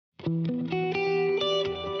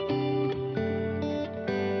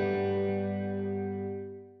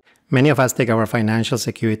Many of us take our financial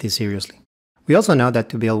security seriously. We also know that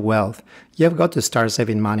to build wealth, you've got to start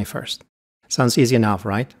saving money first. Sounds easy enough,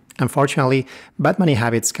 right? Unfortunately, bad money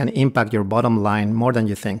habits can impact your bottom line more than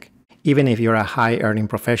you think, even if you're a high-earning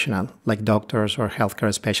professional like doctors or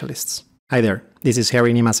healthcare specialists. Hi there, this is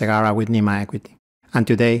Harry Nima Segara with Nima Equity. And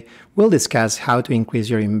today, we'll discuss how to increase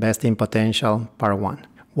your investing potential, part 1.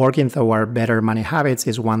 Working toward better money habits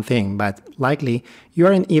is one thing, but likely you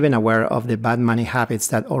aren't even aware of the bad money habits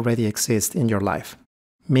that already exist in your life.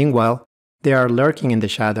 Meanwhile, they are lurking in the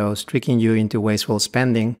shadows, tricking you into wasteful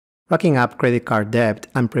spending, racking up credit card debt,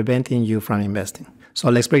 and preventing you from investing. So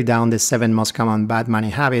let's break down the 7 most common bad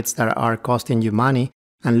money habits that are costing you money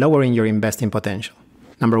and lowering your investing potential.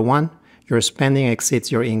 Number 1, your spending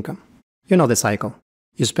exceeds your income. You know the cycle.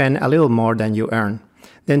 You spend a little more than you earn.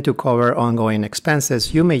 Then to cover ongoing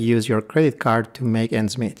expenses, you may use your credit card to make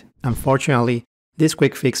ends meet. Unfortunately, this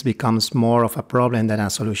quick fix becomes more of a problem than a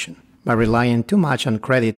solution. By relying too much on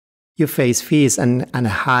credit, you face fees and a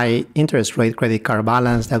high interest rate credit card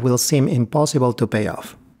balance that will seem impossible to pay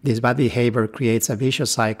off. This bad behavior creates a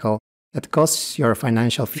vicious cycle that costs your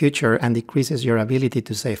financial future and decreases your ability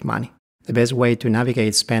to save money. The best way to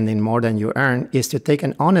navigate spending more than you earn is to take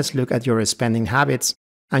an honest look at your spending habits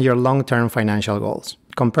and your long-term financial goals.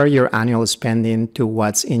 Compare your annual spending to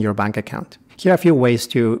what's in your bank account. Here are a few ways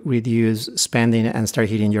to reduce spending and start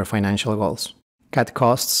hitting your financial goals. Cut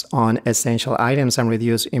costs on essential items and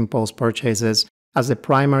reduce impulse purchases as the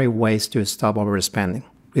primary ways to stop overspending.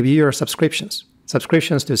 Review your subscriptions.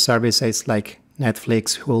 Subscriptions to services like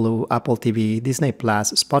Netflix, Hulu, Apple TV, Disney+,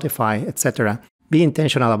 Spotify, etc. Be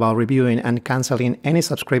intentional about reviewing and canceling any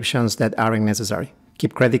subscriptions that aren't necessary.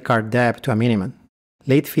 Keep credit card debt to a minimum.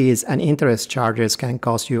 Late fees and interest charges can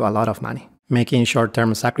cost you a lot of money. Making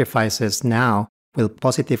short-term sacrifices now will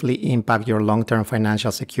positively impact your long-term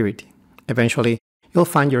financial security. Eventually, you'll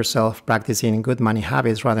find yourself practicing good money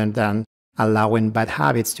habits rather than allowing bad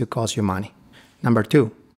habits to cost you money. Number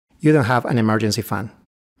 2, you don't have an emergency fund.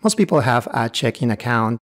 Most people have a checking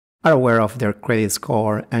account, are aware of their credit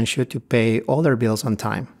score, and should to pay all their bills on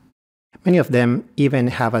time. Many of them even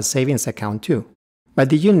have a savings account too. But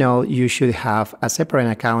did you know you should have a separate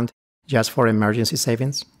account just for emergency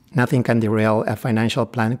savings? Nothing can derail a financial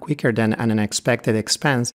plan quicker than an unexpected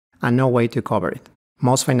expense and no way to cover it.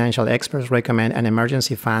 Most financial experts recommend an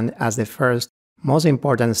emergency fund as the first, most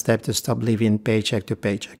important step to stop living paycheck to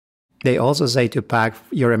paycheck. They also say to pack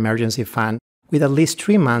your emergency fund with at least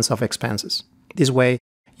 3 months of expenses. This way,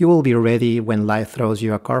 you will be ready when life throws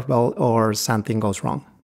you a curveball or something goes wrong.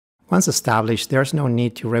 Once established, there's no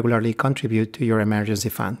need to regularly contribute to your emergency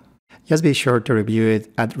fund. Just be sure to review it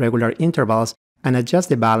at regular intervals and adjust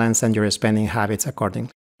the balance and your spending habits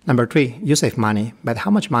accordingly. Number 3, you save money, but how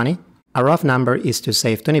much money? A rough number is to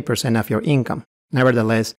save 20% of your income.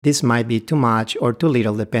 Nevertheless, this might be too much or too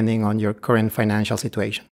little depending on your current financial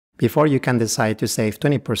situation. Before you can decide to save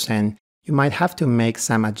 20%, you might have to make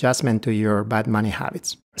some adjustment to your bad money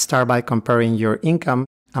habits. Start by comparing your income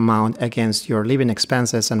amount against your living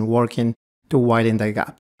expenses and working to widen the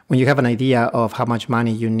gap. When you have an idea of how much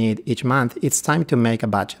money you need each month, it's time to make a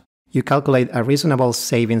budget. You calculate a reasonable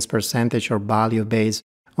savings percentage or value based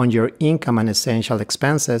on your income and essential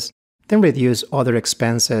expenses, then reduce other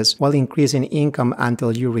expenses while increasing income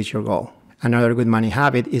until you reach your goal. Another good money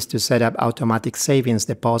habit is to set up automatic savings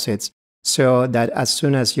deposits so that as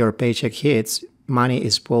soon as your paycheck hits, money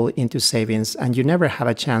is pulled into savings and you never have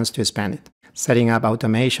a chance to spend it. Setting up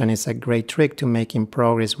automation is a great trick to making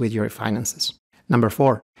progress with your finances. Number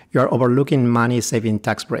 4, you are overlooking money-saving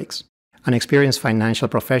tax breaks. An experienced financial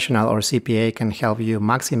professional or CPA can help you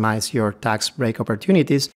maximize your tax break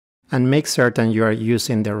opportunities and make certain you are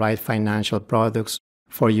using the right financial products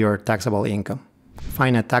for your taxable income.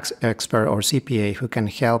 Find a tax expert or CPA who can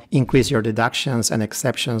help increase your deductions and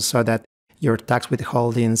exceptions so that your tax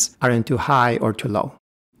withholdings aren't too high or too low.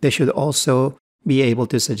 They should also be able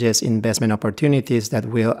to suggest investment opportunities that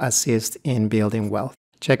will assist in building wealth.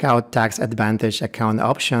 Check out tax advantage account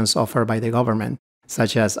options offered by the government,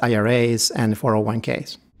 such as IRAs and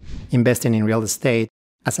 401ks. Investing in real estate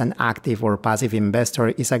as an active or passive investor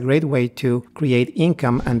is a great way to create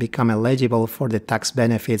income and become eligible for the tax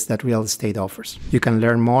benefits that real estate offers. You can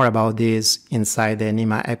learn more about this inside the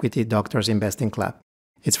Nima Equity Doctors Investing Club.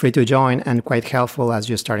 It's free to join and quite helpful as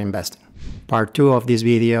you start investing. Part 2 of this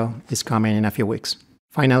video is coming in a few weeks.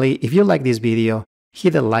 Finally, if you like this video,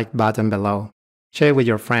 hit the like button below, share it with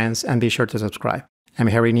your friends, and be sure to subscribe. I'm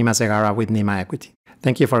Harry Nima Segara with Nima Equity.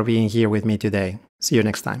 Thank you for being here with me today. See you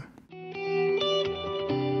next time.